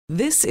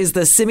This is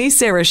the Simi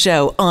Sara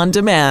Show on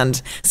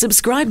demand.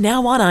 Subscribe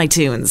now on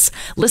iTunes.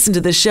 Listen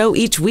to the show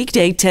each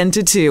weekday 10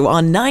 to 2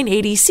 on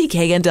 980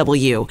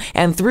 CKNW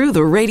and through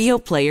the Radio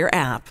Player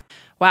app.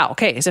 Wow,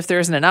 okay, as if there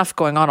isn't enough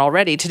going on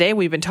already. Today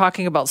we've been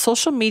talking about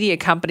social media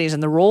companies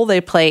and the role they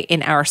play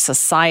in our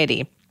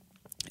society.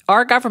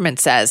 Our government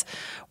says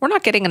we're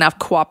not getting enough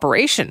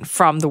cooperation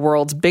from the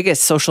world's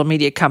biggest social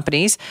media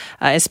companies,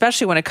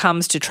 especially when it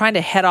comes to trying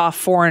to head off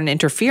foreign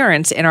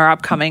interference in our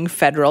upcoming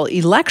federal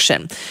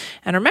election.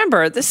 And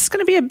remember, this is going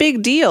to be a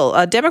big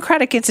deal.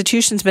 Democratic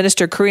Institutions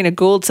Minister Karina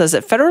Gould says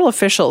that federal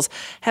officials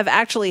have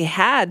actually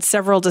had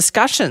several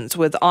discussions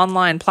with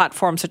online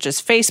platforms such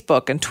as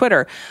Facebook and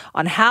Twitter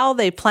on how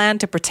they plan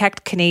to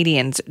protect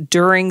Canadians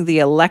during the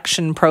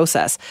election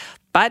process.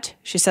 But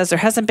she says there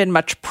hasn't been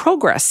much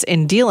progress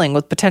in dealing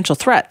with potential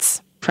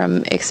threats.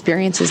 From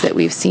experiences that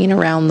we've seen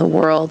around the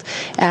world,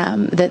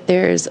 that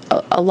there's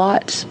a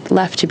lot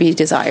left to be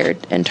desired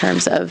in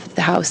terms of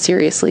how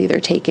seriously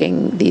they're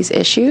taking these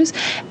issues.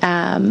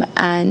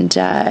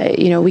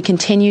 We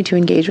continue to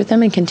engage with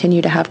them and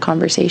continue to have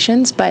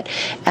conversations. But,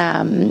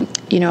 I'm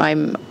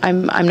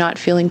not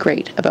feeling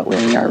great about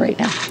where we are right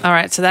now. All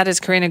right. So that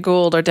is Karina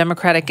Gould, our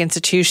Democratic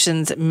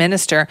Institutions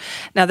Minister.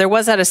 Now, there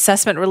was that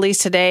assessment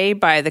released today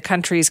by the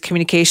country's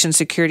communication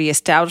security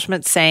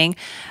establishment saying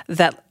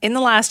that in the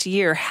last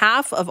year,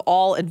 half of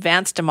all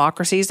advanced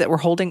democracies that were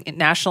holding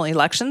national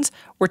elections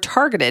were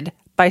targeted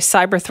by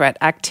cyber threat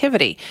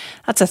activity.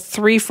 That's a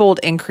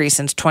threefold increase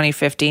since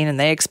 2015, and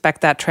they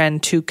expect that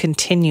trend to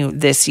continue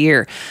this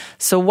year.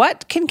 So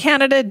what can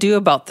Canada do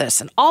about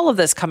this? And all of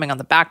this coming on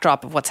the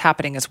backdrop of what's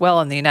happening as well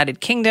in the United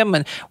Kingdom,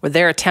 and where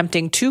they're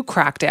attempting to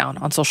crack down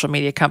on social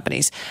media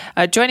companies.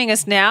 Joining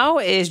us now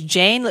is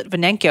Jane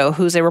Litvinenko,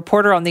 who's a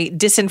reporter on the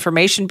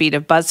disinformation beat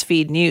of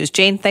BuzzFeed News.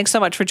 Jane, thanks so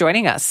much for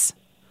joining us.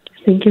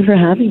 Thank you for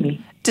having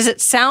me. Does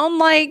it sound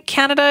like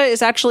Canada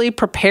is actually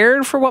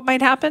prepared for what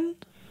might happen?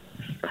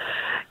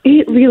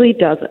 It really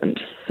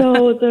doesn't.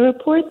 So the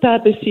report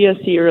that the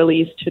CSE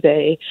released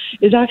today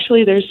is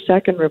actually their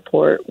second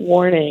report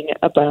warning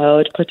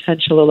about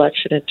potential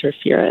election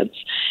interference.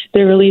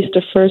 They released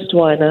a first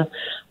one,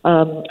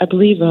 I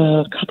believe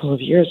a couple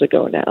of years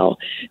ago now,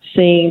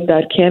 saying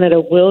that Canada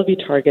will be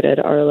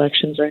targeted, our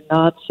elections are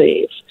not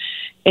safe.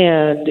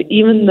 And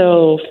even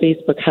though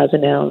Facebook has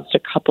announced a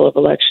couple of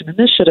election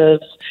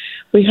initiatives,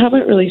 we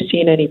haven't really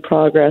seen any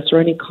progress or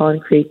any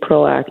concrete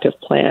proactive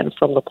plan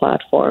from the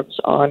platforms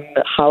on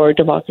how our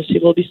democracy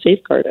will be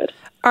safeguarded.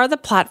 Are the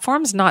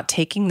platforms not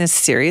taking this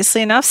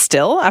seriously enough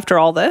still after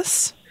all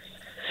this?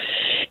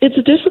 It's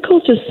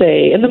difficult to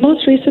say. In the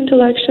most recent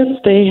elections,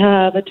 they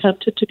have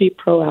attempted to be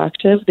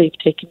proactive. They've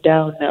taken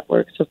down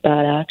networks of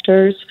bad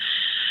actors.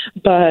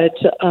 But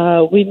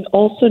we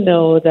also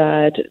know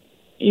that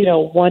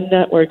one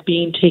network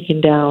being taken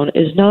down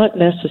is not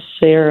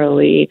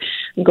necessarily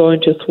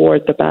going to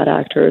thwart the bad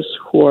actors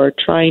who are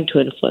trying to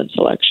influence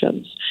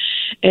elections.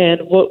 And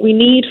what we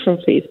need from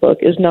Facebook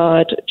is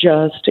not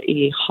just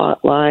a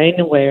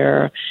hotline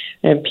where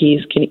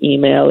MPs can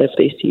email if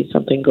they see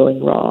something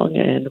going wrong,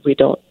 and we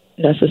don't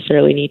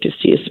necessarily need to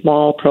see a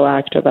small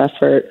proactive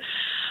effort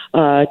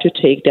to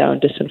take down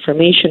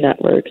disinformation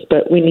networks,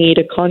 but we need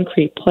a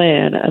concrete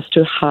plan as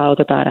to how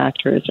the bad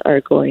actors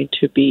are going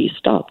to be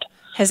stopped.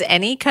 Has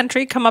any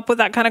country come up with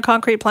that kind of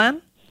concrete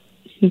plan?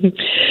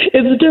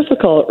 It's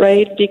difficult,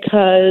 right?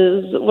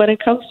 Because when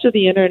it comes to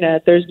the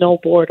internet, there's no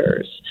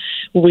borders.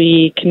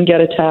 We can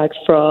get attacked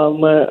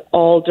from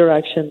all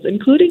directions,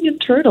 including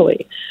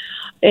internally.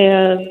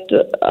 And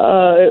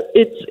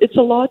it's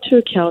a lot to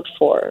account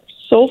for.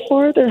 So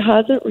far, there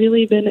hasn't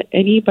really been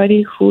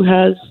anybody who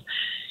has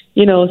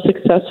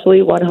successfully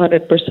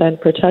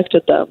 100%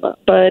 protected them.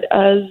 But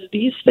as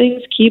these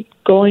things keep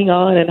going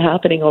on and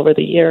happening over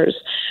the years,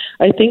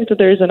 I think that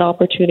there's an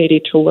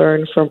opportunity to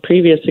learn from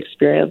previous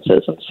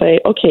experiences and say,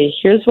 okay,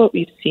 here's what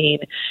we've seen,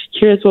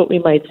 here's what we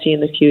might see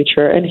in the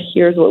future, and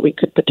here's what we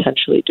could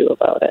potentially do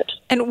about it.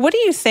 And what do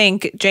you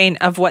think, Jane,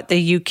 of what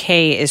the UK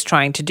is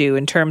trying to do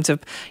in terms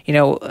of,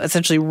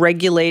 essentially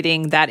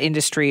regulating that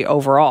industry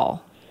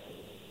overall?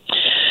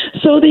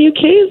 So the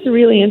UK is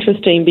really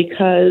interesting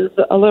because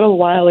a little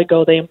while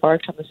ago they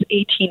embarked on this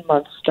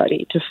 18-month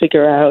study to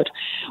figure out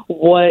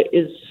what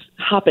is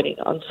happening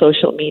on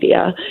social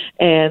media.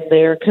 And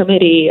their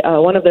committee,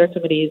 one of their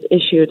committees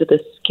issued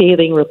this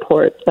scathing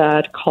report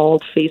that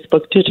called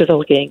Facebook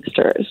digital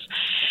gangsters.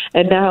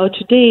 And now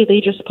today they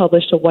just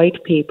published a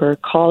white paper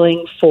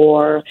calling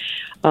for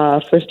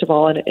first of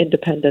all, an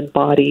independent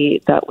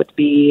body that would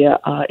be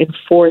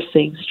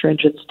enforcing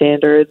stringent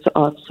standards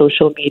on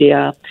social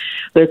media.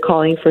 They're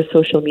calling for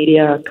social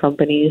media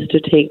companies to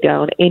take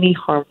down any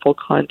harmful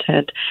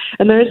content.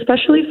 And they're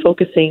especially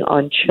focusing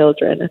on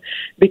children.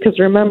 Because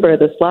remember,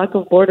 this lack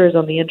of borders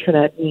on the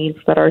internet means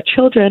that our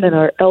children and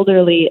our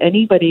elderly,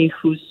 anybody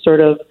who's sort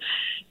of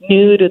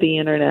new to the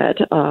internet,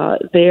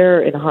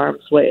 they're in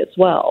harm's way as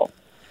well.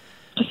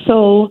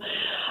 So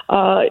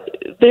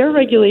their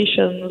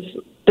regulations,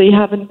 they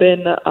haven't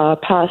been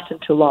passed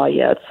into law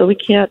yet, so we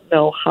can't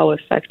know how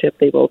effective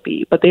they will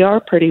be. But they are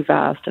pretty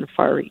vast and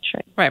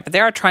far-reaching. Right, but they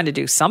are trying to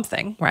do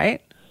something,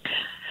 right?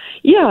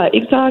 Yeah,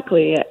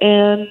 exactly.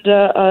 And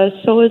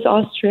so is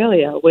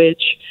Australia,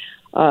 which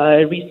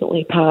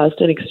recently passed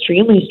an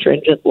extremely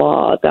stringent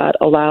law that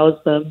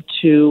allows them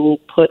to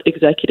put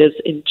executives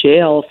in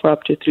jail for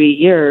up to 3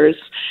 years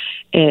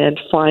and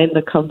fine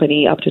the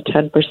company up to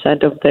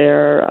 10% of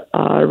their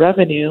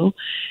revenue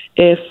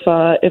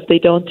if they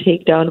don't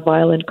take down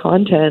violent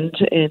content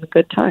in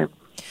good time.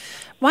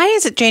 Why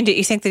is it, Jane, do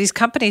you think that these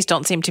companies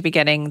don't seem to be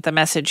getting the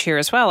message here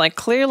as well? Like,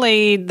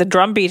 clearly the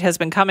drumbeat has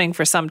been coming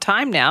for some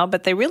time now,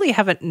 but they really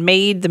haven't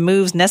made the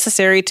moves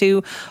necessary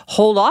to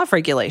hold off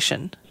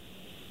regulation.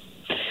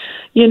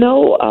 You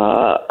know,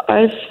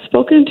 I've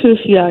spoken to a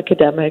few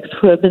academics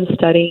who have been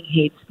studying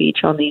hate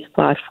speech on these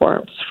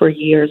platforms for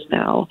years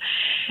now.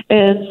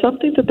 And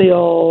something that they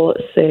all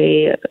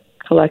say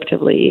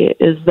collectively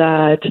is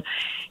that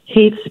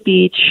hate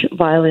speech,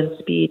 violent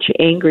speech,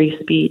 angry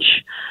speech,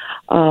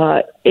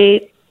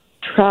 it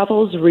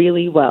travels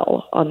really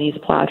well on these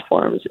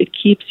platforms. It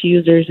keeps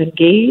users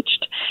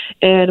engaged.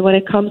 And when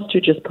it comes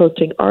to just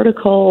posting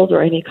articles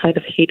or any kind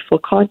of hateful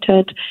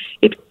content,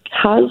 it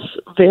has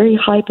very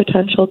high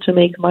potential to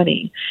make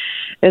money.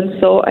 And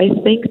so I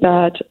think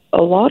that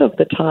a lot of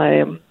the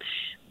time,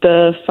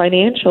 the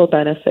financial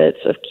benefits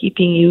of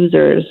keeping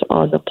users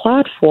on the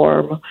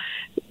platform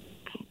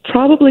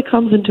probably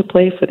comes into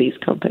play for these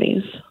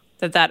companies.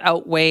 That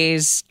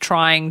outweighs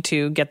trying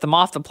to get them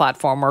off the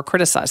platform or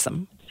criticize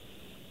them.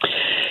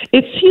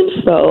 It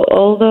seems so,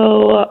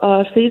 although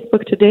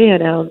Facebook today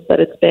announced that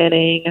it's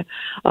banning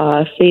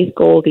Faith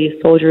Goldy,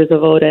 Soldiers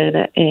of Odin,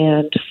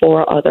 and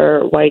 4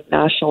 other white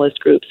nationalist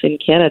groups in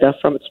Canada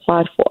from its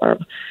platform.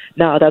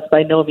 Now, that's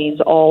by no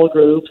means all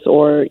groups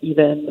or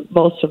even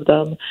most of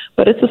them,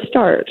 but it's a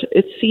start.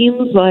 It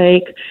seems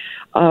like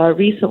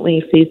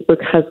recently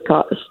Facebook has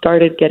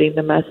started getting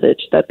the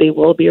message that they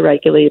will be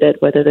regulated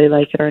whether they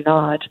like it or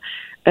not,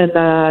 and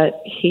that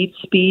hate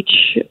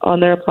speech on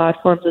their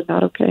platforms is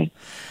not okay.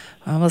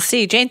 Well, we'll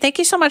see. Jane, thank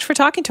you so much for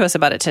talking to us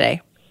about it today.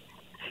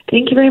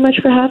 Thank you very much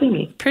for having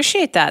me.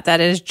 Appreciate that.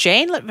 That is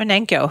Jane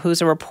Litvinenko,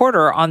 who's a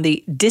reporter on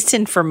the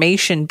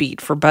disinformation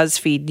beat for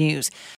BuzzFeed News.